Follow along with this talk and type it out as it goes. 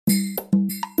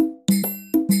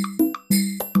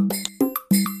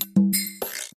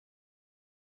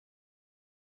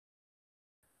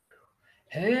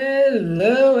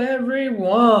Hello,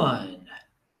 everyone.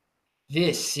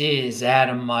 This is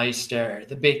Adam Meister,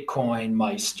 the Bitcoin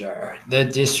Meister, the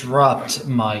Disrupt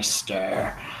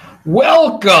Meister.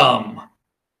 Welcome.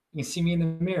 You can see me in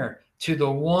the mirror to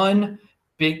the One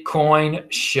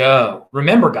Bitcoin Show.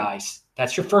 Remember, guys,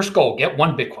 that's your first goal. Get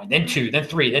one Bitcoin, then two, then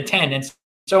three, then 10, and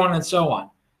so on and so on.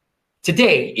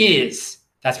 Today is,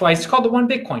 that's why it's called the One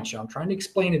Bitcoin Show. I'm trying to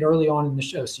explain it early on in the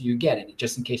show so you get it,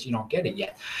 just in case you don't get it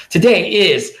yet. Today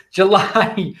is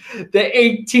July the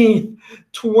 18th,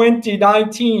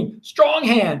 2019. Strong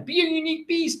hand, be a unique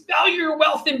beast, value your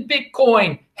wealth in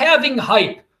Bitcoin, having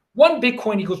hype. One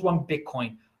Bitcoin equals one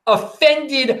Bitcoin.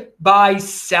 Offended by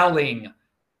selling.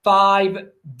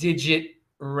 5-digit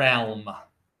realm.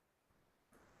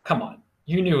 Come on.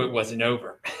 You knew it wasn't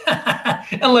over.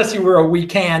 Unless you were a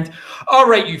weak hand. All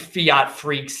right, you fiat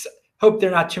freaks. Hope there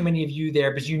are not too many of you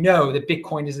there, because you know that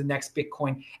Bitcoin is the next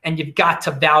Bitcoin, and you've got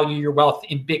to value your wealth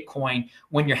in Bitcoin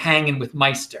when you're hanging with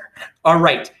Meister. All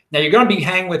right, now you're going to be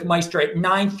hanging with Meister at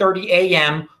 9:30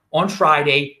 a.m. on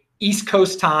Friday, East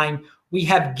Coast time. We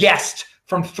have guests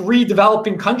from 3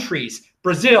 developing countries,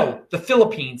 Brazil, the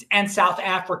Philippines, and South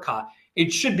Africa.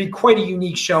 It should be quite a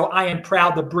unique show. I am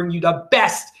proud to bring you the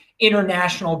best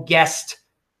international guest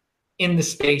in the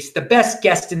space, the best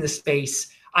guest in the space.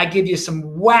 I give you some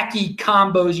wacky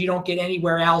combos you don't get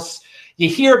anywhere else. You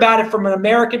hear about it from an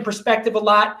American perspective a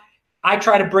lot. I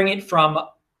try to bring it from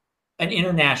an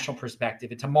international perspective.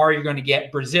 And tomorrow you're going to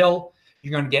get Brazil,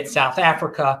 you're going to get South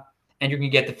Africa, and you're going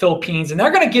to get the Philippines. And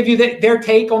they're going to give you their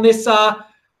take on this,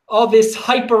 all this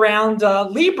hype around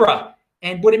Libra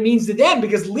and what it means to them,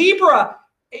 because Libra,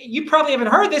 you probably haven't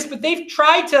heard this, but they've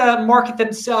tried to market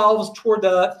themselves toward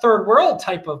the third world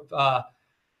type of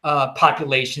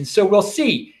population. So we'll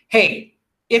see. Hey,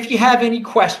 if you have any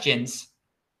questions,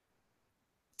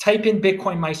 type in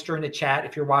Bitcoin Meister in the chat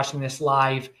if you're watching this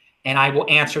live, and I will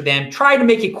answer them. Try to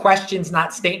make it questions,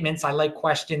 not statements. I like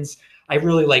questions. I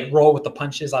really like roll with the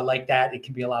punches. I like that. It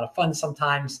can be a lot of fun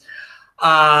sometimes.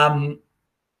 And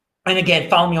again,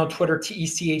 follow me on Twitter,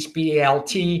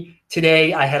 TECHBALT.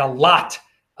 Today, I had a lot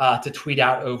to tweet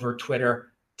out over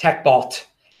Twitter, TechBalt.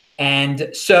 And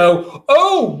so,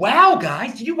 oh, wow,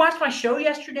 guys, did you watch my show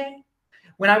yesterday?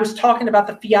 When I was talking about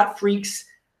the fiat freaks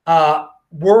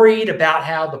worried about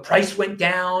how the price went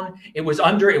down. It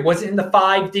wasn't in the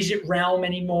 5-digit realm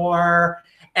anymore.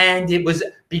 And it was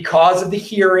because of the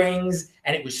hearings.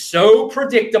 And it was so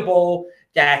predictable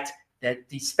that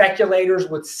the speculators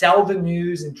would sell the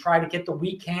news and try to get the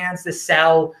weak hands to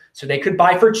sell so they could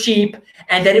buy for cheap.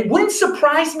 And that it wouldn't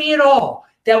surprise me at all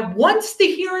that once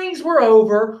the hearings were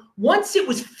over, once it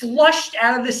was flushed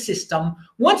out of the system,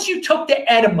 once you took the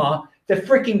edema that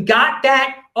freaking got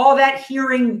all that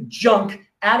hearing junk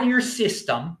out of your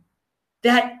system,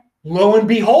 that lo and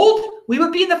behold, we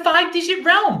would be in the 5-digit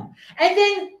realm. And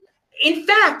then, in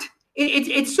fact,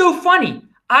 it's so funny.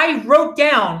 I wrote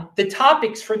down the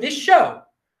topics for this show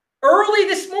early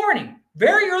this morning,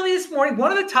 very early this morning. One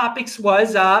of the topics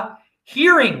was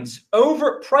hearings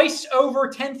price over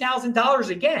 $10,000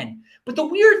 again. But the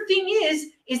weird thing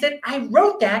is that I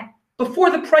wrote that before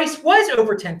the price was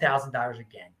over $10,000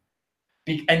 again.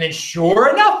 And then sure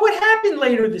enough, what happened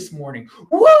later this morning?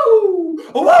 Woo,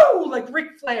 woo, like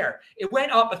Ric Flair. It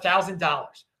went up $1,000.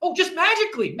 Oh, just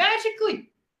magically.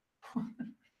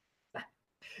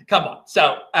 Come on.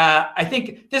 So I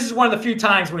think this is one of the few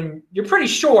times when you're pretty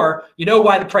sure you know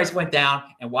why the price went down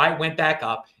and why it went back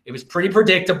up. It was pretty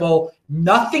predictable.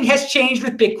 Nothing has changed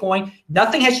with Bitcoin.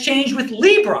 Nothing has changed with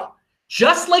Libra.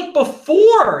 Just like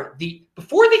before the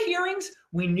hearings,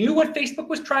 we knew what Facebook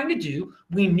was trying to do.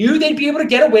 We knew they'd be able to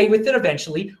get away with it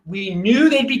eventually. We knew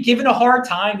they'd be given a hard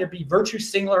time. There'd be virtue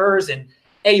signalers and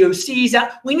AOCs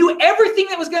out. We knew everything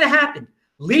that was going to happen.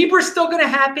 Libra's still going to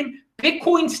happen.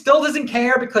 Bitcoin still doesn't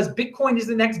care because Bitcoin is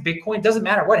the next Bitcoin. It doesn't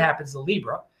matter what happens to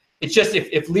Libra. It's just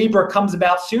if Libra comes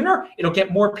about sooner, it'll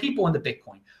get more people into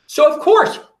Bitcoin. So of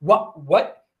course,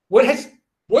 what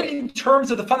in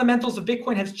terms of the fundamentals of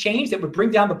Bitcoin has changed that would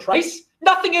bring down the price?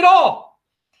 Nothing at all.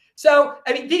 So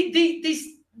I mean, this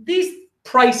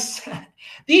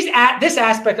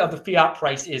aspect of the fiat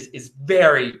price is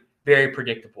very, very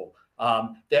predictable.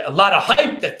 There a lot of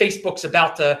hype that Facebook's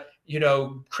about to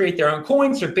create their own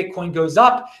coins, so Bitcoin goes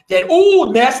up. Then,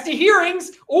 nasty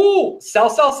hearings.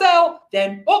 Sell.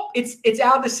 Then, it's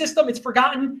out of the system. It's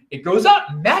forgotten. It goes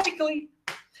up magically.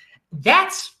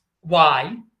 That's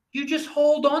why you just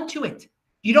hold on to it.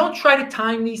 You don't try to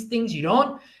time these things.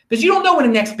 Because you don't know when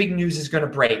the next big news is going to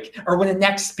break or when the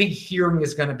next big hearing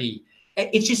is going to be.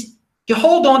 It's just, you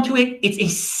hold on to it. It's a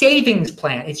savings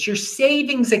plan. It's your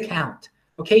savings account.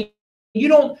 Okay. you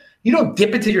don't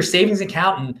dip into your savings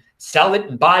account and sell it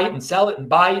and buy it and sell it and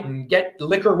buy it and get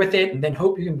liquor with it and then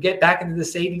hope you can get back into the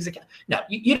savings account. No,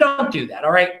 you don't do that.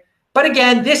 All right. But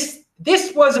again, this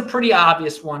was a pretty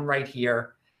obvious one right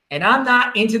here. And I'm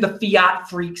not into the fiat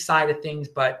freak side of things,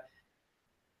 but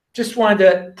just wanted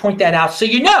to point that out. So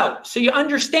you know, so you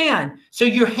understand, so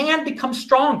your hand becomes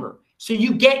stronger. So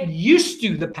you get used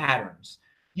to the patterns.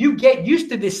 You get used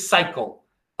to this cycle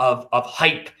of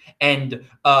hype and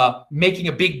making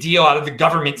a big deal out of the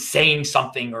government saying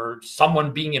something or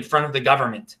someone being in front of the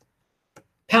government.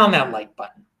 Pound that like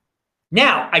button.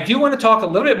 Now, I do want to talk a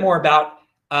little bit more about,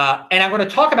 and I'm going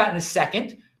to talk about in a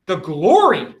second, the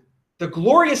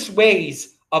glorious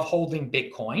ways of holding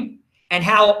Bitcoin, and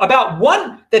how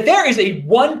that there is a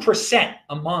 1%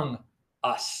 among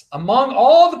us, among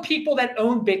all the people that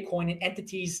own Bitcoin and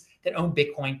entities that own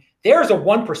Bitcoin, there's a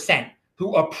 1%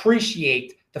 who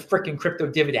appreciate the freaking crypto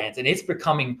dividends. And it's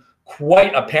becoming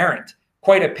quite apparent.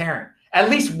 At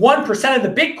least 1% of the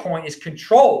Bitcoin is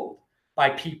controlled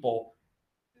by people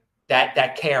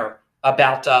that care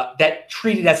about, that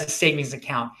treat it as a savings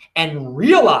account and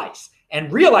realize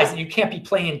that you can't be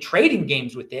playing trading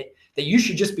games with it, that you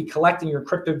should just be collecting your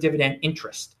crypto dividend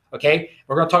interest. Okay,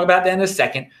 we're going to talk about that in a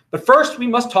second. But first, we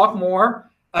must talk more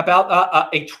about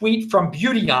a tweet from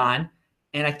Beautyon,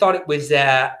 and I thought it was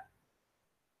a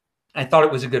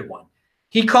good one.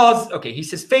 He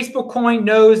says Facebook coin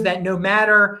knows that no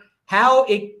matter how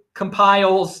it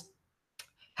complies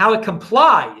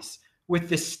with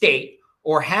the state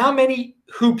or how many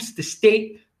hoops the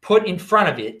state put in front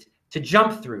of it to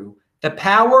jump through, the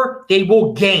power they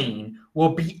will gain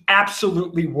will be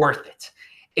absolutely worth it.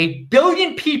 1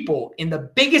 billion people in the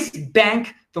biggest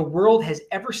bank the world has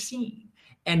ever seen.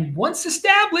 And once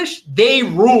established, they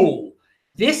rule.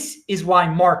 This is why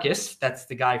Marcus, that's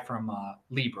the guy from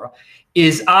Libra,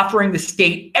 is offering the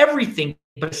state everything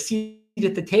but a seat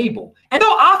at the table. And they'll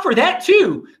offer that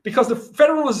too, because the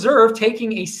Federal Reserve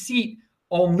taking a seat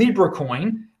on Libra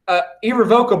coin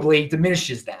irrevocably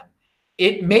diminishes them.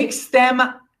 It makes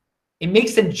them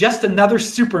just another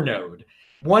supernode,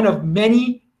 one of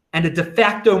many, and a de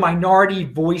facto minority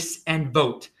voice and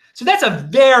vote. So that's a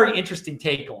very interesting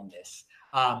take on this.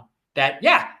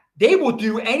 They will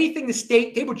do anything the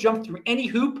state, they will jump through any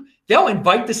hoop. They'll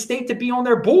invite the state to be on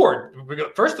their board.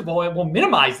 First of all, it will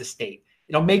minimize the state.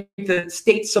 It'll make the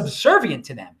state subservient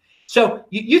to them. So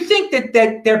you think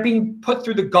that they're being put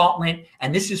through the gauntlet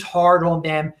and this is hard on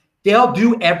them. They'll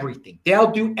do everything.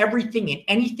 They'll do everything and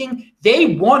anything.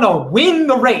 They want to win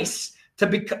the race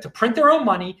to print their own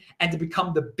money and to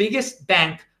become the biggest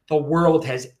bank the world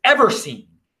has ever seen.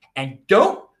 And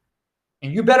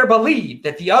you better believe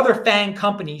that the other FANG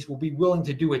companies will be willing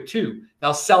to do it too.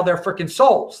 They'll sell their freaking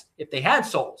souls if they had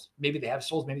souls. Maybe they have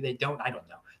souls, maybe they don't. I don't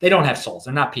know. They don't have souls.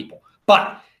 They're not people.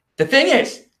 But the thing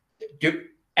is,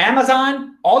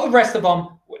 Amazon, all the rest of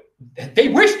them, they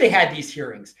wish they had these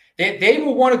hearings. They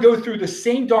will want to go through the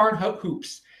same darn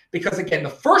hoops because, again, the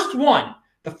first one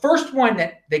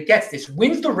that gets this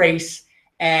wins the race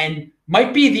and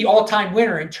might be the all-time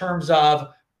winner in terms of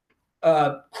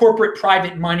corporate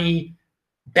private money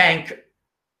bank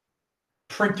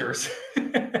printers,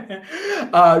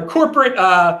 corporate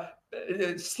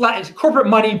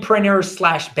money printers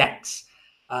 / banks.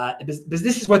 Because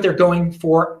this is what they're going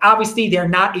for. Obviously, they're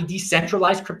not a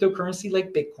decentralized cryptocurrency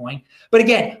like Bitcoin. But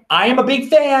again, I am a big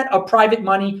fan of private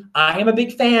money. I am a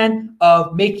big fan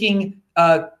of making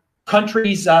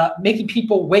countries, making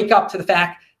people wake up to the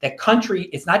fact that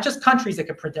it's not just countries that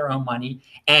can print their own money,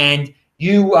 and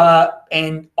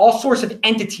and all sorts of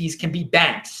entities can be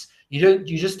banks. You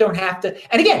just don't have to.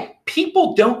 And again,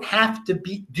 people don't have to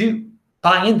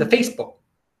buy in the Facebook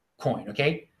coin.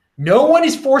 Okay. No one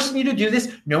is forcing you to do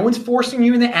this. No one's forcing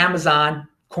you in the Amazon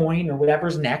coin or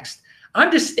whatever's next.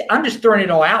 I'm just throwing it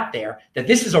all out there that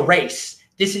this is a race.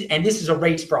 This is a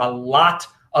race for a lot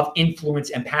of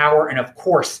influence and power. And of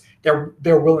course, they're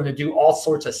willing to do all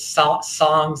sorts of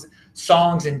songs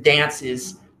and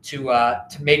dances to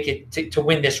make it to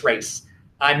win this race.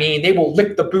 I mean, they will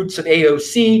lick the boots of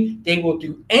AOC. They will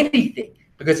do anything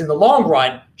because in the long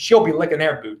run, she'll be licking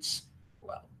their boots.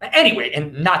 Well, anyway,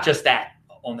 and not just that.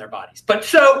 On their bodies. But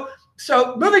so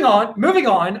moving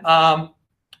on.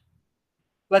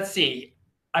 Let's see.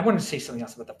 I wanted to say something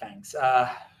else about the FANGs.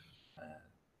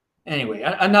 Anyway,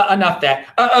 enough that.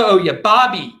 Yeah,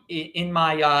 Bobby in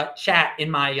my chat,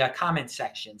 in my comment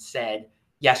section said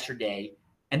yesterday,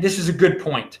 and this is a good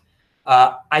point.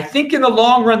 I think in the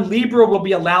long run, Libra will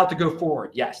be allowed to go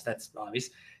forward. Yes, that's obvious.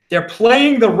 They're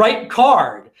playing the right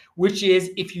card, which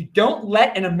is if you don't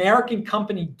let an American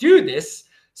company do this,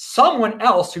 someone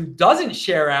else who doesn't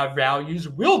share our values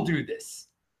will do this,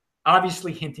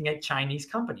 obviously hinting at Chinese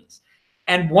companies.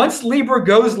 And once Libra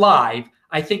goes live,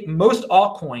 I think most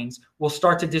altcoins will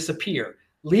start to disappear.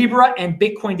 Libra and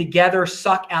Bitcoin together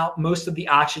suck out most of the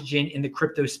oxygen in the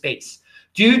crypto space.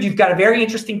 Dude, you've got a very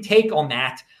interesting take on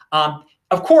that.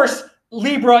 Of course,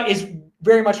 Libra is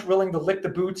very much willing to lick the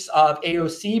boots of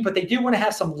AOC, but they do want to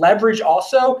have some leverage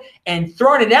also, and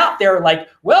throwing it out there like,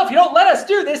 well, if you don't let us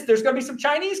do this, there's going to be some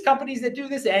Chinese companies that do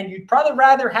this, and you'd probably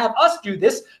rather have us do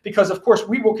this because, of course,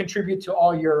 we will contribute to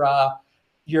all your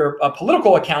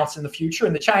political accounts in the future,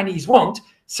 and the Chinese won't.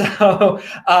 So,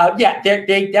 yeah,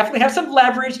 they definitely have some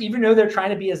leverage, even though they're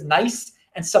trying to be as nice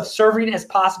and subservient as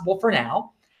possible for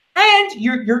now. And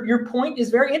your point is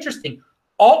very interesting.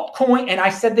 Altcoin, and I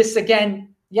said this again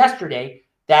yesterday,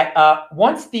 that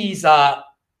once these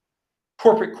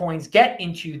corporate coins get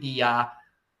into the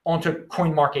onto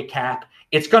CoinMarketCap,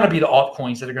 it's going to be the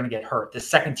altcoins that are going to get hurt, the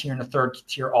second tier and the third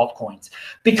tier altcoins.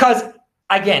 Because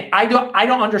again, I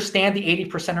don't understand the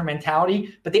 80%er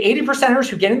mentality, but the 80%ers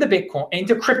who get into Bitcoin,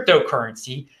 into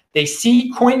cryptocurrency, they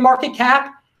see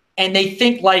CoinMarketCap and they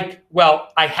think like,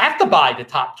 well, I have to buy the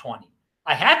top 20.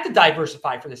 I have to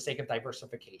diversify for the sake of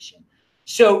diversification.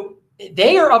 So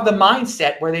they are of the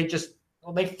mindset where they just,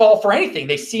 well, they fall for anything.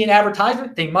 They see an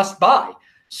advertisement, they must buy.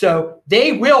 So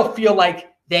they will feel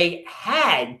like they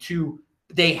have to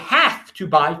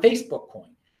buy Facebook coin.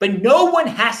 But no one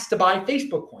has to buy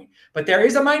Facebook coin. But there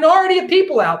is a minority of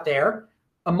people out there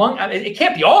among, it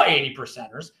can't be all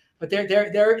 80%ers, but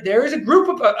there is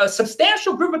a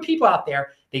substantial group of people out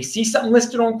there. They see something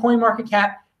listed on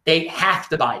CoinMarketCap, they have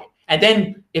to buy it. And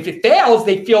then if it fails,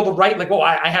 they feel the right, like, oh,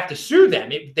 I have to sue them.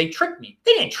 They tricked me.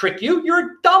 They didn't trick you.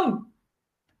 You're dumb.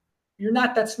 You're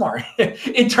not that smart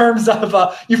in terms of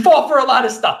you fall for a lot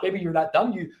of stuff. Maybe you're not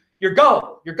dumb. You're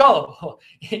gullible. You're gullible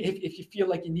if you feel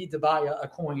like you need to buy a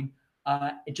coin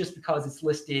just because it's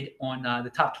listed on the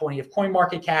top 20 of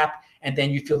CoinMarketCap, and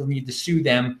then you feel the need to sue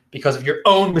them because of your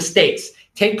own mistakes.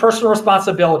 Take personal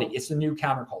responsibility. It's the new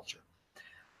counterculture.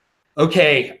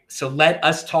 Okay, so let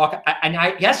us talk.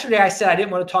 Yesterday I said I didn't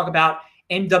want to talk about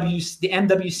the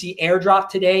MWC airdrop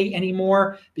today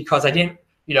anymore because I didn't,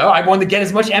 I wanted to get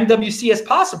as much MWC as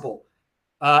possible.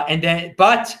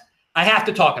 But I have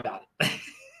to talk about it.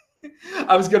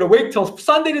 I was going to wait till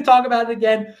Sunday to talk about it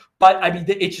again, but I mean,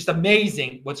 it's just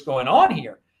amazing what's going on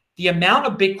here. The amount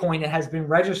of Bitcoin that has been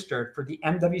registered for the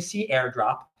MWC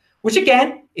airdrop, which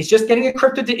again, is just getting a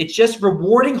crypto, it's just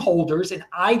rewarding holders. And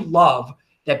I love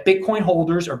that Bitcoin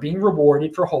holders are being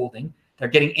rewarded for holding. They're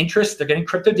getting interest. They're getting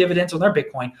crypto dividends on their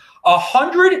Bitcoin.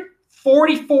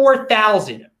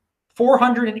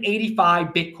 144,485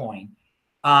 Bitcoin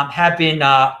have been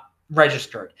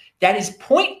registered. That is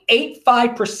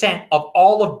 0.85% of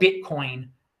all of Bitcoin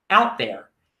out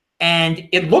there. And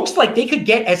it looks like they could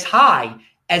get as high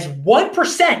as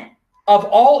 1% of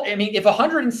all. I mean, if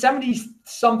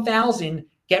 170-some thousand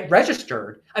get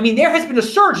registered, I mean, there has been a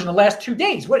surge in the last 2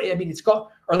 days. It's gone,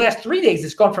 or last 3 days,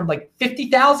 it's gone from like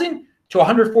 50,000 to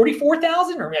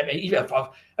 144,000, or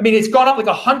it's gone up like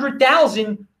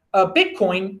 100,000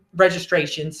 Bitcoin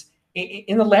registrations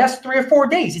in the last 3 or 4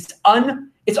 days.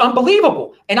 It's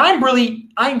unbelievable, and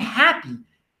I'm happy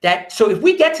that. So if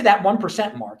we get to that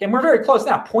 1% mark, and we're very close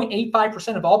now,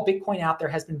 0.85% of all Bitcoin out there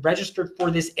has been registered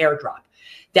for this airdrop.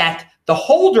 That the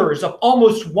holders of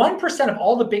almost 1% of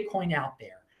all the Bitcoin out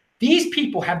there, these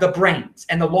people have the brains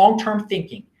and the long-term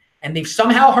thinking, and they've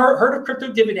somehow heard of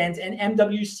crypto dividends and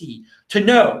MWC to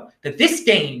know that this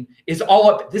game is all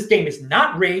up. This game is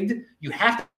not rigged. You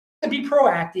have to be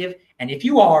proactive, and if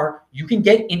you are, you can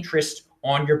get interest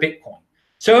on your Bitcoin.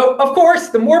 So, of course,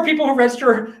 the more people who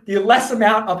register, the less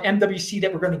amount of MWC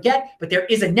that we're going to get, but there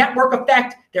is a network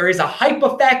effect. There is a hype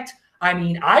effect. I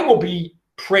mean, I will be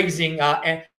praising,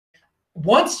 and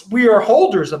once we are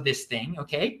holders of this thing,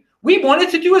 okay, we want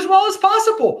it to do as well as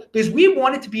possible because we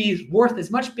want it to be worth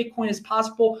as much Bitcoin as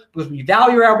possible because we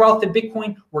value our wealth in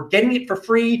Bitcoin. We're getting it for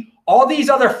free. All these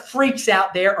other freaks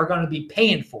out there are going to be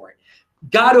paying for it.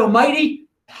 God Almighty,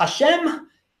 Hashem,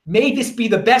 may this be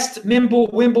the best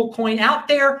Wimble coin out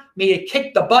there. May it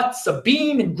kick the butts of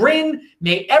Beam and Grin.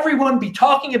 May everyone be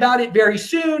talking about it very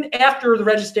soon after the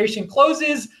registration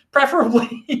closes,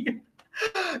 preferably.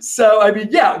 So, I mean,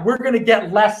 yeah, we're going to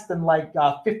get less than like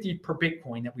 50 per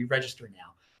Bitcoin that we register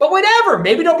now. But whatever,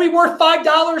 maybe it'll be worth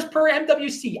 $5 per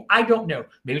MWC. I don't know.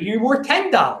 Maybe it'll be worth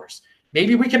 $10.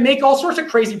 Maybe we can make all sorts of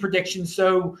crazy predictions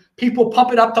so people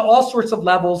pump it up to all sorts of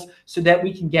levels so that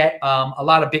we can get a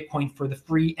lot of Bitcoin for the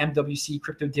free MWC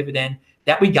crypto dividend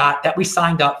that we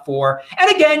signed up for. And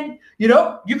again,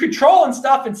 you could troll and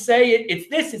stuff and say it's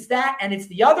this, it's that, and it's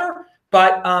the other.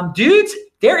 But dudes,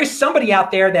 there is somebody out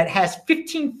there that has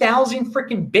 15,000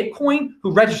 freaking Bitcoin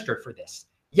who registered for this.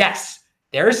 Yes,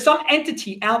 there is some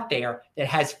entity out there that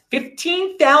has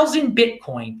 15,000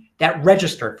 Bitcoin that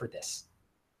registered for this.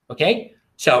 Okay,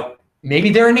 so maybe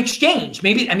they're an exchange.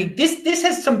 Maybe, I mean, this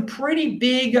has some pretty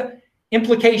big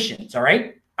implications. All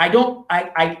right,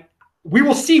 we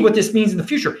will see what this means in the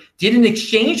future. Did an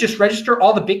exchange just register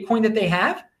all the Bitcoin that they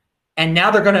have, and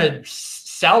now they're going to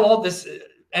sell all this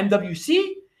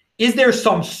MWC? Is there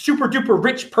some super duper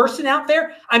rich person out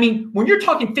there? I mean, when you're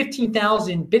talking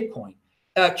 15,000 Bitcoin,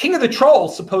 King of the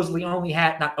Trolls supposedly only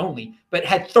had, not only, but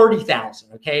had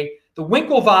 30,000. Okay, the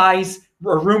Winkleveyes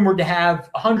are rumored to have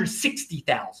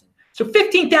 160,000. So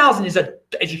 15,000 is a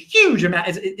huge amount.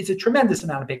 It's a tremendous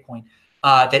amount of Bitcoin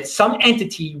that some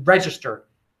entity registered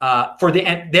for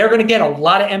they're going to get a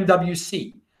lot of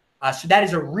MWC. So that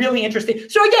is a really interesting.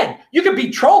 So again, you could be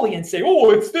trolly and say,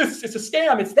 "Oh, it's this, it's a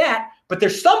scam, it's that." But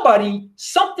there's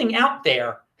something out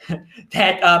there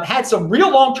that had some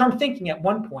real long-term thinking at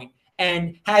one point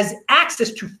and has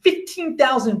access to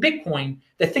 15,000 Bitcoin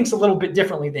that thinks a little bit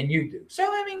differently than you do. So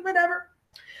I mean, whatever.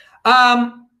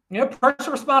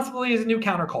 Personal responsibility is a new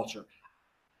counterculture.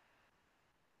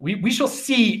 We shall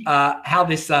see how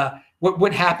this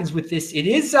what happens with this. It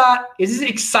is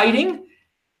exciting,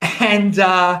 and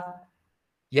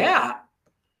yeah,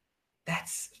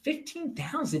 that's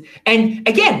 15,000. And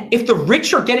again, if the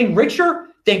rich are getting richer,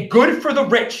 then good for the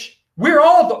rich.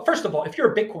 First of all, if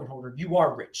you're a Bitcoin holder, you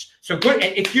are rich. So good.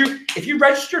 And if you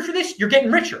register for this, you're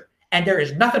getting richer. And there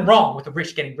is nothing wrong with the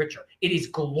rich getting richer. It is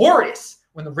glorious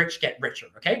when the rich get richer.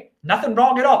 Okay, nothing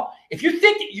wrong at all. If you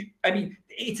think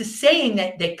it's a saying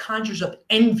that conjures up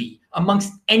envy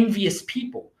amongst envious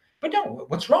people. But no,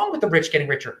 what's wrong with the rich getting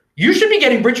richer? You should be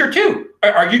getting richer too.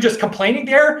 Are you just complaining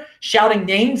there, shouting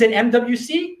names at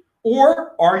MWC,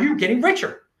 or are you getting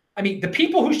richer? I mean, the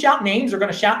people who shout names are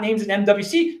going to shout names at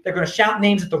MWC. They're going to shout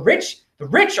names at the rich. The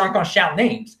rich aren't going to shout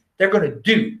names. They're going to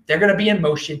do. They're going to be in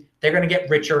motion. They're going to get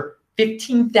richer.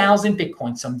 15,000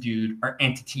 Bitcoin, some dude or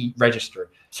entity registered.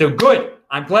 So good.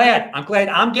 I'm glad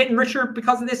I'm getting richer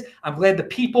because of this. I'm glad the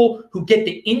people who get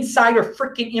the insider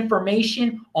freaking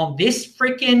information on this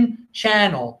freaking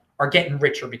channel are getting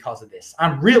richer because of this.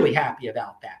 I'm really happy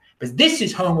about that because this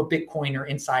is home of Bitcoiner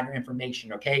insider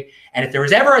information. Okay. And if there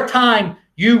was ever a time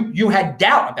you had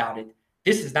doubt about it,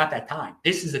 this is not that time.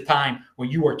 This is a time when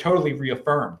you are totally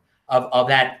reaffirmed of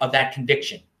that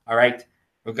conviction. All right.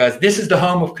 Because this is the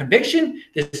home of conviction,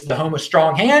 this is the home of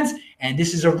strong hands, and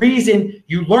this is a reason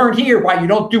you learn here why you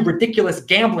don't do ridiculous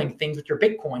gambling things with your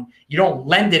Bitcoin. You don't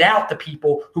lend it out to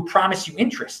people who promise you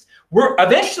interest.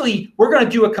 Eventually we're going to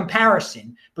do a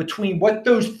comparison between what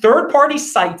those third-party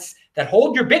sites that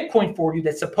hold your Bitcoin for you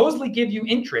that supposedly give you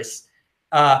interest,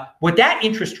 what that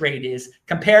interest rate is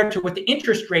compared to what the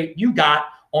interest rate you got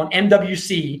on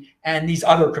MWC and these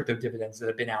other crypto dividends that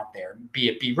have been out there, be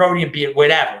it Rhodium, be it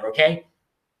whatever, okay?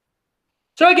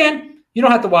 So again, you don't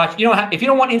have to watch. If you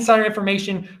don't want insider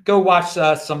information, go watch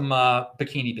some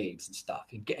bikini babes and stuff,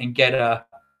 and get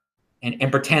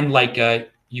and pretend like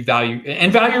you value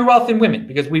your wealth in women,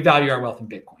 because we value our wealth in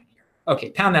Bitcoin here. Okay,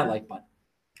 pound that like button.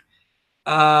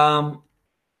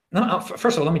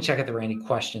 First of all, let me check if there were any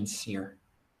questions here.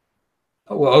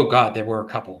 Oh God, there were a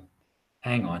couple.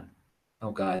 Hang on.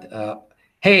 Oh God.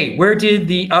 Hey, where did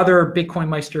the other Bitcoin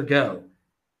Meister go?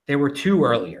 There were two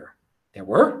earlier. There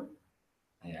were?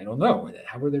 I don't know.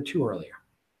 How were there two earlier?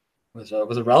 Was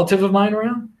a relative of mine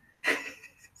around?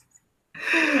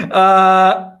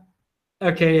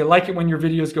 Okay, I like it when your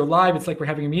videos go live. It's like we're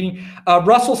having a meeting.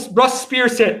 Russ Spear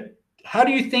said, how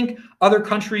do you think other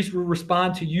countries will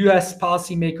respond to U.S.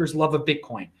 policymakers' love of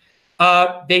Bitcoin?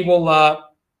 They will,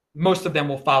 most of them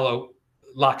will follow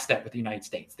lockstep with the United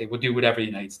States. They will do whatever the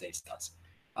United States does.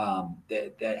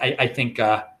 I think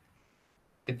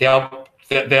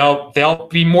they'll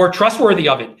be more trustworthy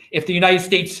of it if the United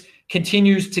States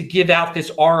continues to give out this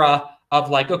aura of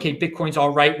like, okay, Bitcoin's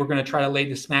all right, we're going to try to lay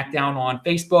the smack down on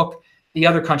Facebook. The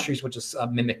other countries will just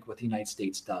mimic what the United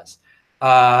States does.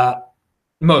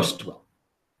 Most will.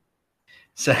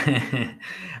 So,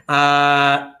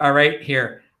 all right,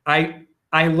 here. I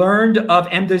learned of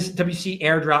MWC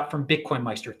airdrop from Bitcoin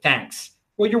Meister. Thanks.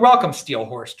 Well, you're welcome, Steel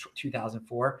Horse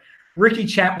 2004. Ricky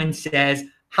Chapman says,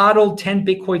 hodled 10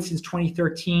 Bitcoin since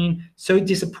 2013. So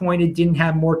disappointed, didn't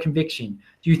have more conviction.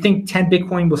 Do you think 10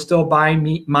 Bitcoin will still buy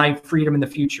me my freedom in the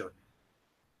future?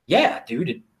 Yeah, dude.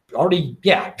 It already,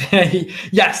 yeah.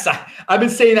 Yes, I've been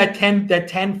saying that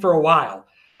 10 for a while.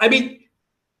 I mean,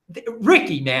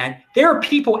 Ricky, man, there are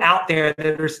people out there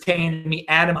that are saying to me,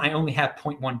 Adam, I only have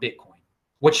 0.1 Bitcoin.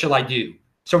 What shall I do?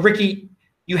 So, Ricky,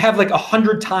 you have like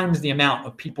 100 times the amount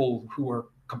of people who are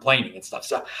complaining and stuff.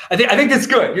 So I think that's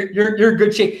good. You're in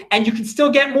good shape, and you can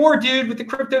still get more, dude, with the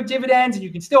crypto dividends, and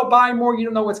you can still buy more. You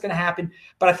don't know what's going to happen,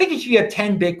 but I think if you have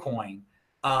 10 Bitcoin,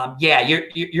 yeah,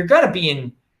 you're going to be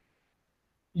in.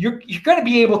 You're going to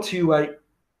be able to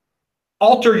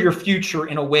alter your future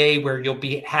in a way where you'll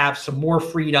have some more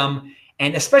freedom,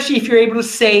 and especially if you're able to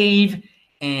save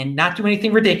and not do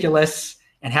anything ridiculous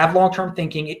and have long-term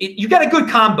thinking. You got a good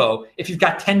combo if you've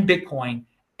got 10 Bitcoin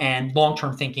and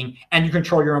long-term thinking, and you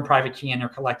control your own private key and you're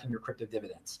collecting your crypto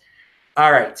dividends.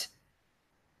 All right.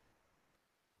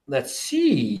 Let's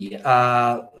see.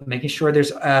 Making sure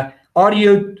there's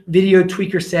audio video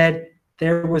tweaker said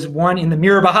there was one in the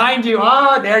mirror behind you.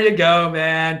 Oh, there you go,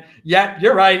 man. Yeah,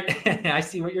 you're right. I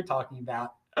see what you're talking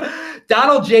about.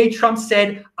 Donald J. Trump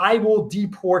said, I will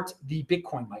deport the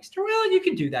Bitcoin Meister. Well, you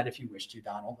can do that if you wish to,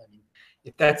 Donald. I mean,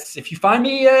 if you find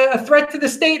me a threat to the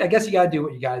state, I guess you got to do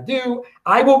what you got to do.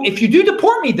 I will. If you do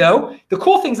deport me, though, the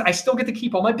cool thing is I still get to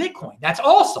keep all my Bitcoin. That's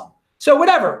awesome. So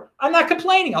whatever. I'm not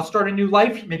complaining. I'll start a new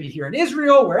life, maybe here in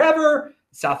Israel, wherever,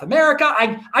 South America.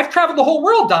 I've traveled the whole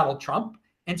world, Donald Trump.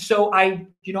 And so I'm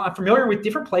familiar with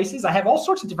different places. I have all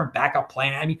sorts of different backup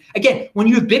plans. I mean, again, when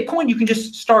you have Bitcoin, you can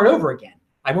just start over again.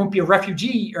 I won't be a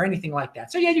refugee or anything like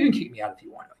that. So yeah, you can kick me out if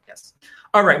you want, I guess.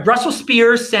 All right. Russell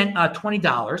Spears sent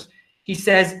 $20. He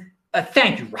says,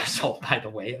 thank you, Russell, by the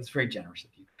way. That's very generous of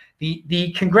you.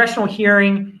 The congressional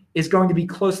hearing is going to be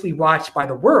closely watched by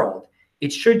the world.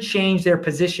 It should change their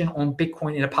position on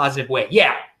Bitcoin in a positive way.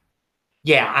 Yeah.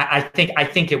 I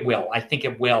think it will. I think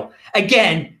it will.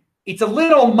 Again, it's a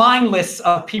little mindless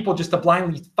of people just to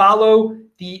blindly follow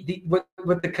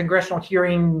what the congressional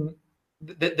hearing,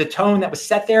 the tone that was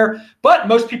set there. But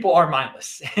most people are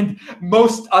mindless, and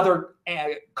most other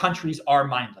countries are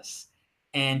mindless.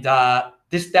 And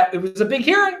it was a big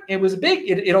hearing.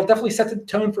 It'll definitely set the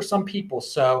tone for some people.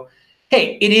 So,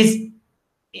 hey, it is.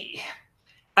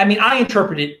 I mean, I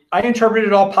interpret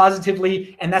it all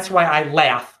positively, and that's why I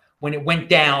laugh when it went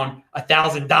down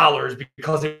 $1,000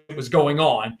 because it was going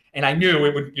on, and I knew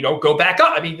it would, go back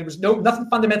up. I mean, there was nothing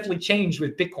fundamentally changed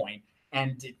with Bitcoin,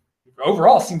 and it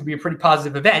overall seemed to be a pretty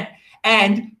positive event.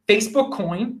 And Facebook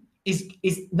Coin is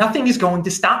nothing is going to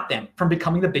stop them from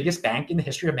becoming the biggest bank in the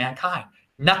history of mankind.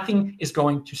 Nothing is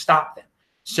going to stop them.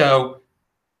 So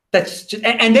that's just,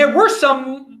 and there were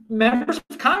some members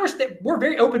of Congress that were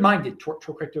very open-minded toward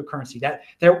cryptocurrency. That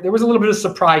there was a little bit of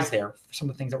surprise there for some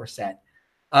of the things that were said.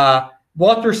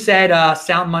 Walter said,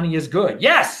 sound money is good.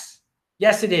 Yes,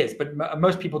 it is. But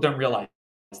most people don't realize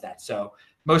that. So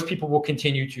most people will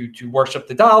continue to worship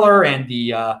the dollar and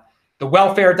the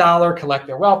welfare dollar, collect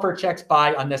their welfare checks,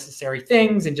 buy unnecessary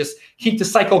things, and just keep the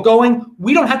cycle going.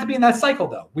 We don't have to be in that cycle,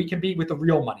 though. We can be with the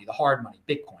real money, the hard money,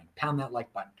 Bitcoin. Pound that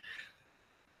like button.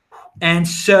 And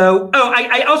so,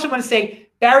 I also want to say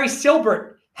Barry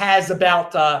Silbert has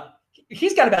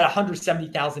he's got about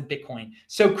 170,000 Bitcoin.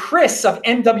 So Chris of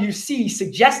MWC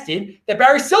suggested that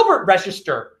Barry Silbert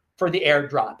register for the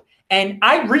airdrop. And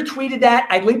I retweeted that.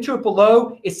 I linked to it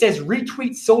below. It says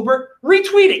retweet Silbert.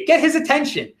 Retweet it. Get his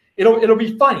attention. It'll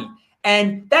be funny.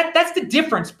 And that's the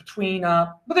difference between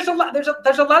but there's a lot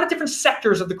of different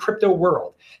sectors of the crypto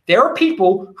world. There are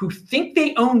people who think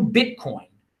they own Bitcoin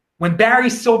when Barry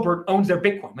Silbert owns their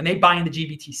Bitcoin, when they buy into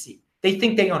GBTC. They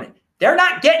think they own it. They're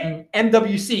not getting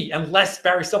MWC unless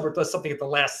Barry Silbert does something at the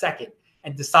last second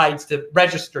and decides to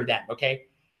register them, okay?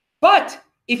 But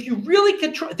if you really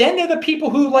control, then they're the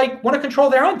people who want to control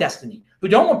their own destiny, who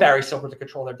don't want Barry Silbert to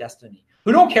control their destiny,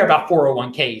 who don't care about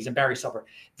 401ks and Barry Silbert.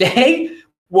 They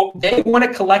want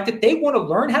to collect it. They want to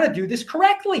learn how to do this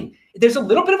correctly. There's a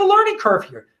little bit of a learning curve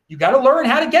here. You got to learn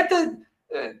how to get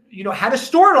how to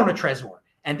store it on a Trezor,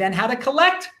 and then how to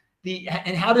collect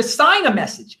and how to sign a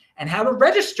message, and how to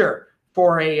register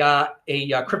for a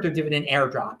crypto dividend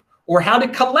airdrop, or how to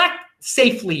collect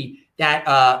safely that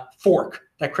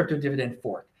that crypto dividend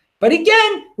fork. But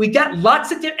again, we got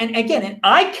lots of different, and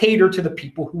I cater to the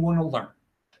people who want to learn,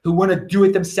 who want to do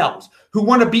it themselves, who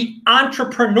want to be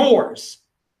entrepreneurs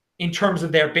in terms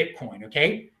of their Bitcoin,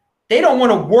 okay? They don't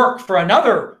want to work for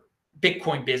another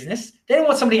Bitcoin business. They don't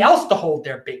want somebody else to hold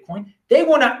their Bitcoin. They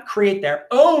want to create their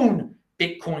own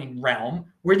Bitcoin realm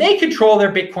where they control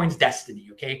their Bitcoin's destiny,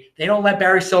 okay? They don't let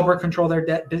Barry Silbert control their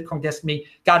Bitcoin destiny.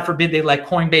 God forbid they let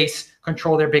Coinbase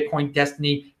control their Bitcoin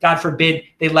destiny. God forbid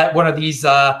they let one of these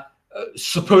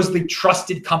supposedly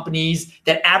trusted companies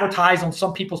that advertise on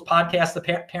some people's podcasts,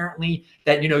 apparently,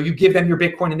 that, you give them your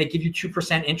Bitcoin and they give you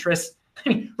 2% interest. I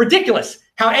mean, ridiculous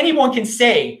how anyone can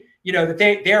say, that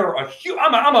they're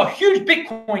I'm a huge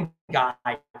Bitcoin guy,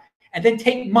 and then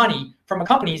take money from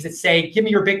companies that say, give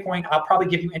me your Bitcoin, I'll probably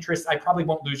give you interest, I probably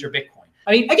won't lose your Bitcoin.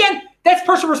 I mean, again, that's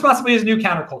personal responsibility as a new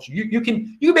counterculture. You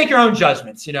can make your own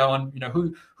judgments, on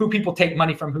who people take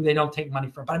money from, who they don't take money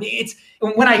from. But I mean, it's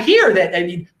when I hear that, I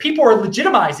mean, people are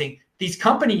legitimizing these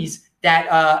companies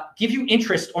that give you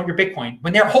interest on your Bitcoin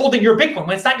when they're holding your Bitcoin,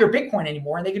 when it's not your Bitcoin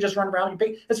anymore, and they can just run around your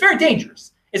Bitcoin. That's very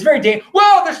dangerous. It's very dangerous.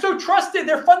 Well, they're so trusted.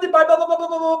 They're funded by blah, blah, blah, blah,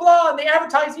 blah, blah, blah, and they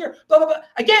advertise here, blah, blah, blah.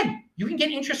 Again, you can get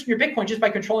interest in your Bitcoin just by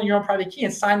controlling your own private key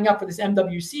and signing up for this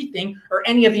MWC thing or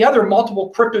any of the other multiple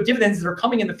crypto dividends that are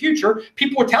coming in the future.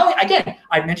 People are telling, again,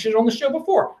 I mentioned it on the show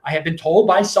before. I have been told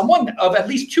by someone of at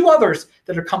least 2 others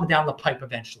that are coming down the pipe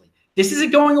eventually. This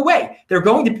isn't going away. There's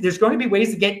going to be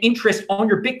ways to get interest on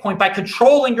your Bitcoin by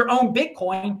controlling your own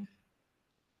Bitcoin,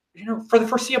 for the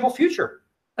foreseeable future.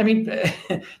 I mean,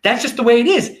 that's just the way it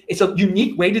is. It's a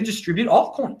unique way to distribute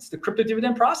altcoins, the crypto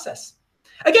dividend process.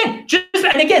 Again,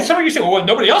 some of you say, well,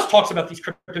 nobody else talks about these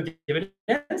crypto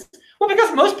dividends. Well,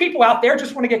 because most people out there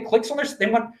just want to get clicks on they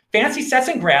want fancy sets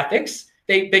and graphics.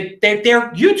 They're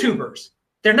YouTubers.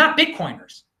 They're not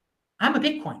Bitcoiners. I'm a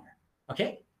Bitcoiner,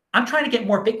 okay? I'm trying to get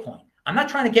more Bitcoin. I'm not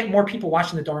trying to get more people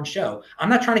watching the darn show. I'm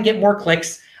not trying to get more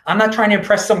clicks. I'm not trying to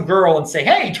impress some girl and say,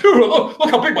 hey, dude, look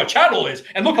how big my channel is,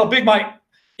 and look how big my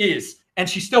is. And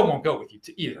she still won't go with you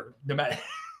to either. No matter.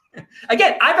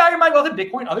 Again, I value my wealth in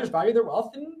Bitcoin. Others value their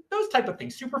wealth in those type of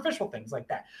things, superficial things like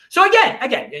that. So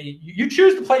again, you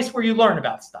choose the place where you learn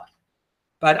about stuff.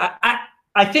 But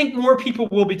I think more people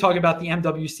will be talking about the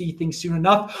MWC thing soon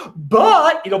enough,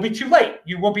 but it'll be too late.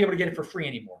 You won't be able to get it for free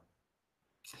anymore.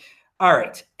 All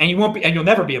right. And you'll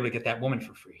never be able to get that woman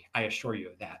for free. I assure you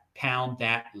of that. Pound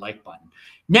that like button.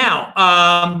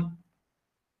 Now,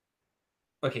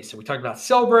 okay, so we talked about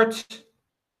Silbert,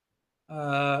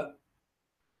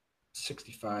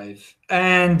 65.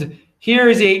 And here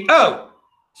is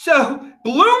so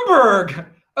Bloomberg.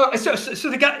 So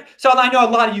the guy, so I know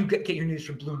a lot of you get your news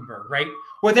from Bloomberg, right?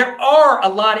 Well, there are a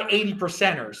lot of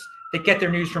 80%ers that get their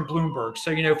news from Bloomberg.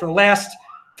 So, for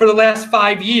the last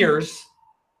 5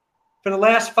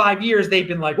 years, they've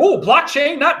been like, oh,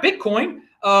 blockchain, not Bitcoin.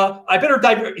 I better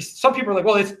dive. Some people are like,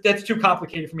 well, that's too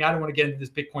complicated for me. I don't want to get into this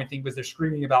Bitcoin thing because they're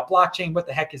screaming about blockchain. What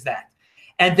the heck is that?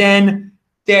 And then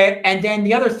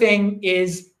the other thing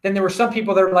is, then there were some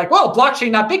people that were like, well, blockchain,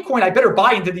 not Bitcoin. I better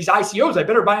buy into these ICOs. I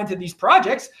better buy into these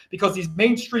projects because these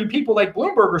mainstream people like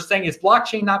Bloomberg are saying it's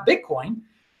blockchain, not Bitcoin.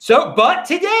 So, but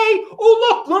today,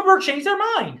 oh, look, Bloomberg changed their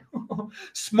mind.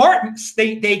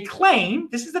 They claim,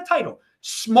 this is the title,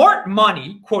 Smart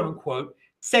Money, quote unquote,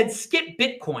 said skip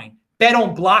Bitcoin, bet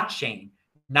on blockchain.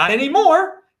 Not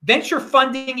anymore. Venture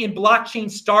funding in blockchain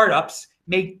startups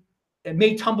may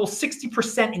tumble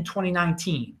 60% in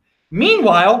 2019.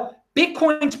 Meanwhile,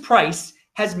 Bitcoin's price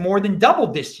has more than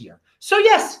doubled this year. So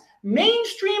yes,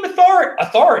 mainstream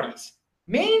authorities,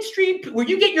 where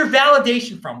you get your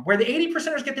validation from, where the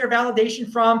 80%ers get their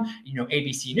validation from,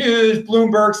 ABC News,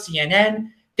 Bloomberg,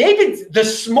 CNN, the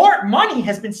smart money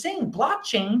has been saying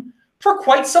blockchain for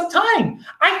quite some time.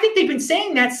 I think they've been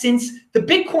saying that since the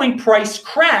Bitcoin price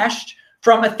crashed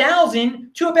from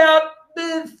 1,000 to about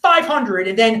 500.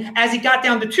 And then as it got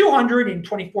down to 200 in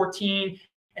 2014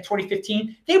 and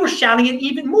 2015, they were shouting it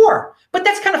even more. But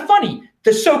that's kind of funny.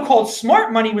 The so-called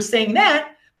smart money was saying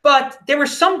that, but there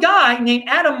was some guy named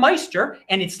Adam Meister,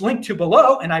 and it's linked to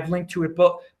below, and I've linked to it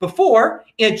before.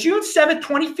 In June 7th,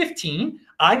 2015,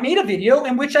 I made a video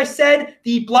in which I said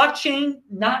the blockchain,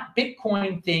 not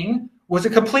Bitcoin thing was a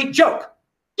complete joke.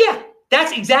 Yeah,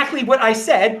 that's exactly what I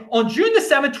said on June the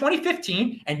 7th,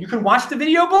 2015, and you can watch the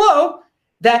video below,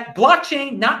 that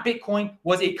blockchain, not Bitcoin,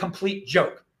 was a complete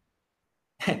joke.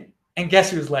 And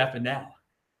guess who's laughing now?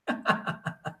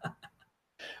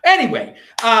 Anyway,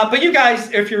 but you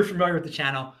guys, if you're familiar with the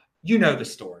channel, you know the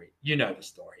story.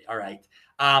 All right.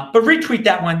 But retweet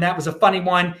that one. That was a funny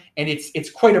one. And it's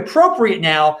quite appropriate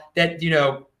now that,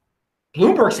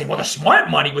 Bloomberg saying, well, the smart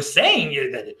money was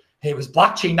saying that it was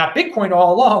blockchain, not Bitcoin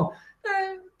all along.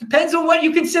 Depends on what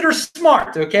you consider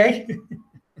smart, okay?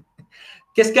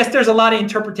 Guess there's a lot of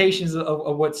interpretations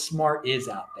of what smart is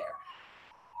out there.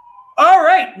 All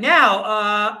right,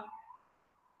 now,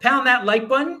 pound that like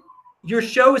button. Your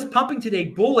show is pumping today.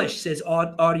 Bullish, says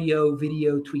audio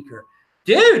video tweaker.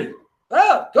 Dude,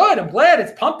 oh, good. I'm glad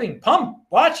it's pumping. Pump,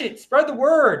 watch it, spread the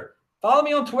word. Follow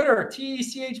me on Twitter,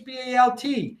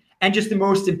 TECHBALT. And just the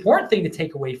most important thing to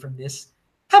take away from this,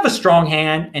 have a strong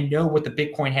hand and know what the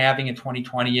Bitcoin halving in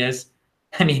 2020 is.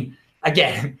 I mean,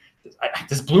 again,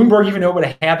 does Bloomberg even know what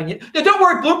a halving is? No, don't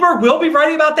worry, Bloomberg will be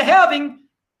writing about the halving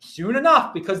soon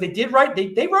enough because they did write,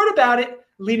 they wrote about it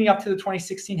leading up to the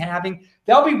 2016 halving.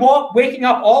 They'll be waking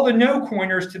up all the no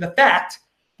coiners to the fact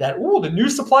that, the new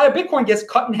supply of Bitcoin gets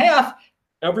cut in half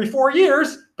every 4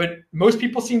 years, but most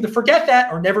people seem to forget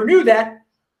that or never knew that.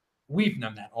 We've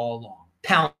known that all along.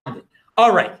 Pounded.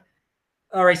 All right.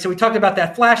 So we talked about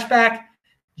that flashback.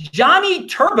 Johnny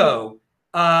Turbo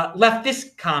left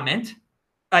this comment.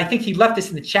 I think he left this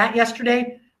in the chat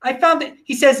yesterday. I found that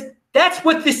he says, that's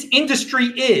what this industry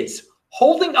is,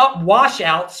 holding up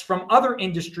washouts from other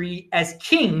industry as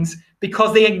kings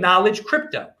because they acknowledge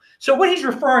crypto. So what he's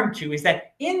referring to is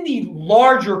that in the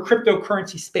larger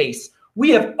cryptocurrency space, we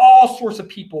have all sorts of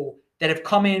people that have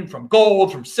come in from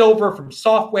gold, from silver, from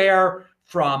software,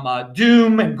 from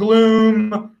doom and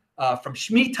gloom, from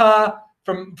Shemitah,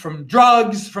 from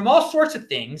drugs, from all sorts of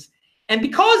things. And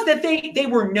because that they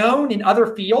were known in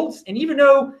other fields, and even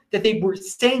though that they were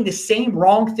saying the same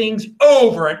wrong things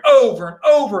over and over and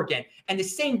over again, and the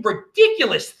same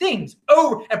ridiculous things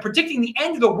over, and predicting the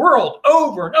end of the world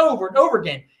over and over and over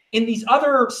again in these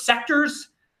other sectors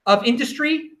of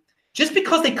industry, just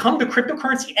because they come to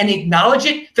cryptocurrency and acknowledge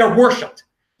it, they're worshipped.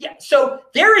 Yeah, so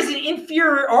there is an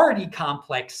inferiority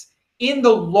complex in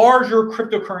the larger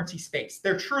cryptocurrency space.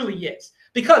 There truly is.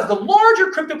 Because the larger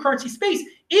cryptocurrency space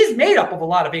is made up of a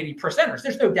lot of 80%ers.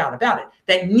 There's no doubt about it,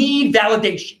 that need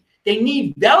validation. They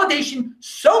need validation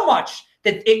so much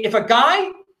that if a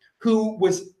guy who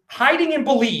was hiding in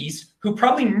Belize, who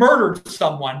probably murdered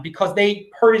someone because they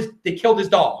killed his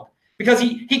dog, because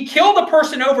he killed a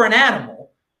person over an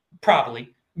animal,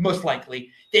 probably, most likely,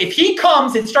 if he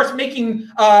comes and starts making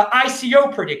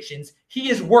ICO predictions, he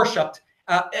is worshipped.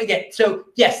 Again, so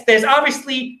yes,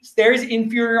 there's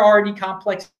inferiority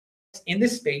complex in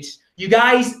this space. You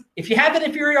guys, if you have that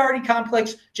inferiority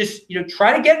complex, just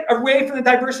try to get away from the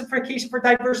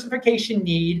diversification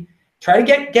need. Try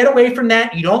to get away from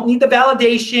that. You don't need the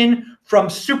validation from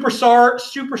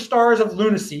superstars of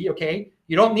lunacy. Okay,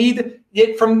 you don't need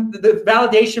it from the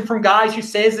validation from guys who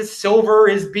says that silver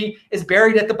is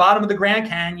buried at the bottom of the Grand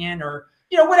Canyon, or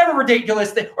whatever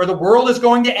ridiculous thing, or the world is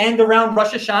going to end around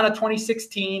Rosh Hashanah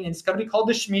 2016, and it's going to be called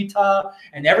the Shemitah,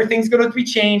 and everything's going to be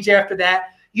changed after that.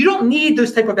 You don't need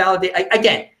those type of validation.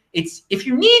 Again, if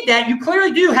you need that, you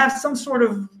clearly do have some sort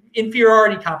of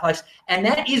inferiority complex, and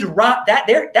that is rot.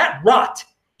 That rot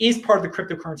is part of the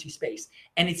cryptocurrency space,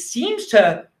 and it seems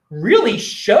to really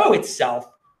show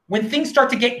itself when things start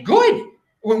to get good,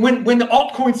 when the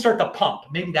altcoins start to pump.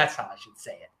 Maybe that's how I should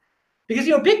say it. Because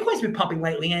Bitcoin's been pumping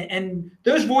lately, and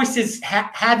those voices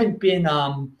haven't been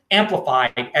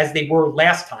amplified as they were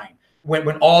last time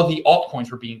when all the altcoins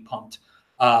were being pumped.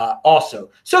 Also,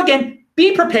 so again,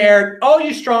 be prepared, all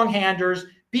you strong-handers.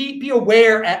 Be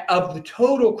aware of the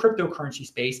total cryptocurrency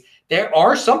space. There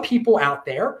are some people out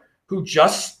there who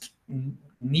just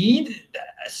need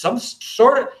some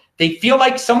sort of. They feel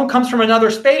like someone comes from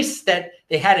another space, that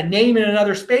they had a name in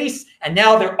another space, and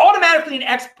now they're automatically an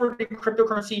expert in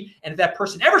cryptocurrency. And if that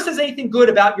person ever says anything good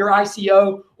about your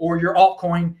ICO or your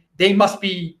altcoin, they must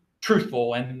be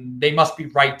truthful and they must be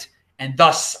right. And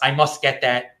thus, I must get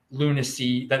that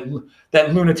lunacy, that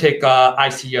lunatic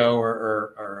ICO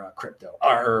or crypto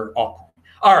or altcoin.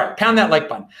 All right, pound that like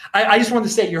button. I just wanted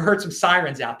to say, you heard some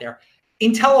sirens out there.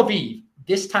 In Tel Aviv,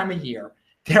 this time of year,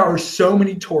 there are so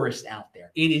many tourists out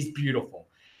there. It is beautiful.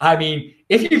 I mean,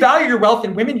 if you value your wealth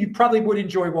in women, you probably would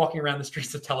enjoy walking around the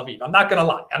streets of Tel Aviv. I'm not gonna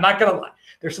lie.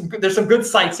 There's some good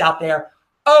sights out there.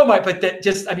 Oh my, but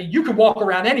you can walk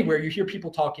around anywhere. You hear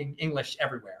people talking English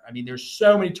everywhere. I mean, there's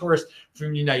so many tourists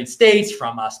from the United States,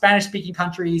 from Spanish-speaking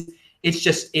countries. It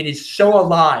is so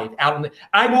alive out in the.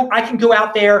 I can go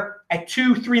out there at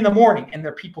 2, 3 in the morning, and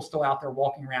there are people still out there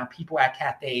walking around. People at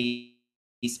cafes.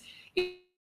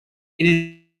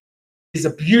 It's a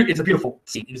beautiful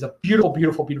scene. It is a beautiful,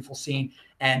 beautiful, beautiful scene.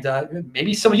 And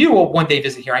maybe some of you will one day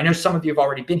visit here. I know some of you have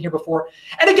already been here before.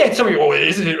 And again, some of you,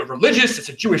 isn't it religious? It's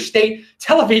a Jewish state.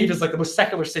 Tel Aviv is like the most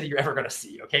secular city you're ever going to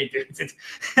see. Okay,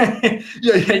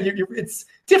 it's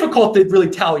difficult to really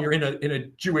tell you're in a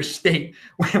Jewish state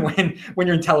when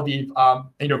you're in Tel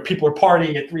Aviv. People are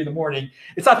partying at 3 in the morning.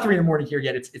 It's not 3 in the morning here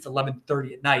yet. It's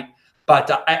 11:30 at night.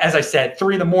 But as I said,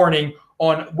 3 in the morning.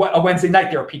 On a Wednesday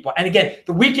night, there are people, and again,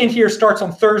 the weekend here starts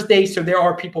on Thursday, so there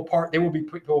will be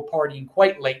people partying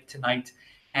quite late tonight,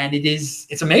 and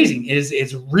it's amazing.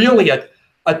 It's really a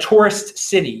tourist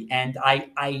city, and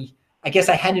I guess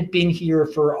I hadn't been here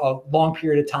for a long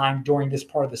period of time during this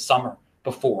part of the summer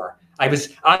before.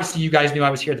 Obviously you guys knew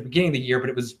I was here at the beginning of the year, but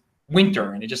it was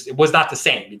winter, and it was not the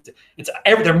same.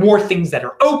 There are more things that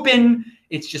are open.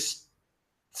 It's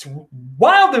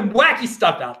wild and wacky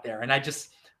stuff out there, and I just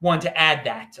wanted to add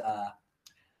that.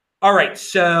 All right,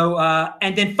 so,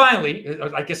 and then finally,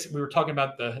 I guess we were talking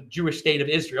about the Jewish state of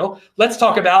Israel. Let's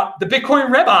talk about the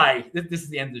Bitcoin Rebbe. This is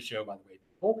the end of the show, by the way.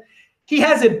 people. He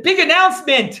has a big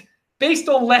announcement based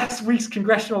on this week's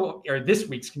congressional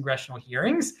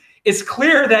hearings. It's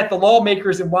clear that the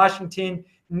lawmakers in Washington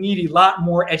need a lot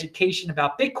more education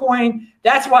about Bitcoin.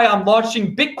 That's why I'm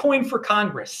launching Bitcoin for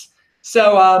Congress.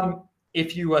 So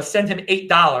if you send him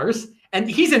 $8, and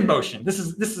he's in motion. This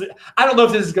is. I don't know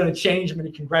if this is going to change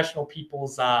many congressional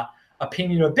people's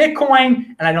opinion of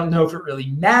Bitcoin, and I don't know if it really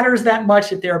matters that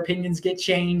much if their opinions get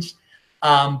changed.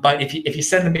 But if you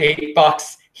send him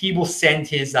 $8, he will send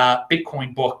his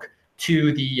Bitcoin book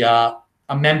to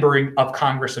a member of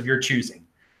Congress of your choosing,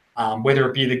 whether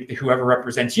it be whoever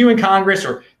represents you in Congress,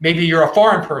 or maybe you're a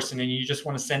foreign person and you just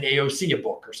want to send AOC a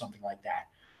book or something like that.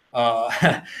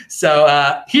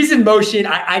 So he's in motion.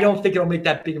 I don't think it'll make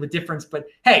that big of a difference, but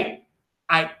hey,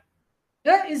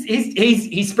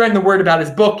 he's spreading the word about his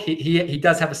book. He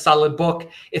does have a solid book.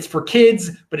 It's for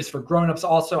kids, but it's for grownups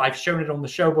also. I've shown it on the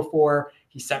show before.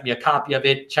 He sent me a copy of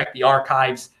it. Check the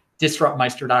archives,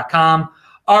 disruptmeister.com.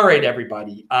 All right,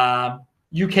 everybody.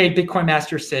 UK Bitcoin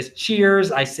Master says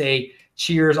cheers. I say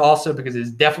cheers also because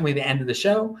it's definitely the end of the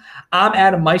show. I'm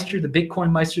Adam Meister, the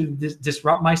Bitcoin Meister, the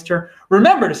Disrupt Meister.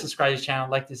 Remember to subscribe to the channel,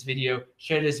 like this video,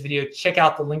 share this video, check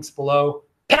out the links below.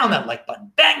 Pound that like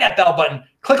button, bang that bell button,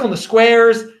 click on the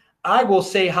squares. I will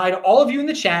say hi to all of you in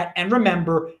the chat. And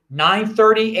remember,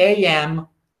 9:30 a.m.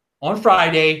 on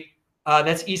Friday,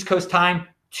 that's East Coast time,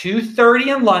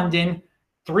 2:30 in London,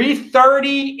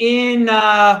 3:30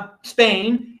 in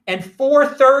Spain, and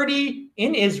 4:30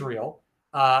 in Israel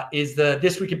is the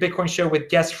This Week in Bitcoin show with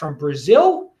guests from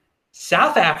Brazil,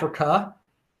 South Africa,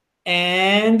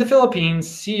 and the Philippines.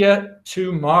 See ya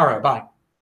tomorrow. Bye.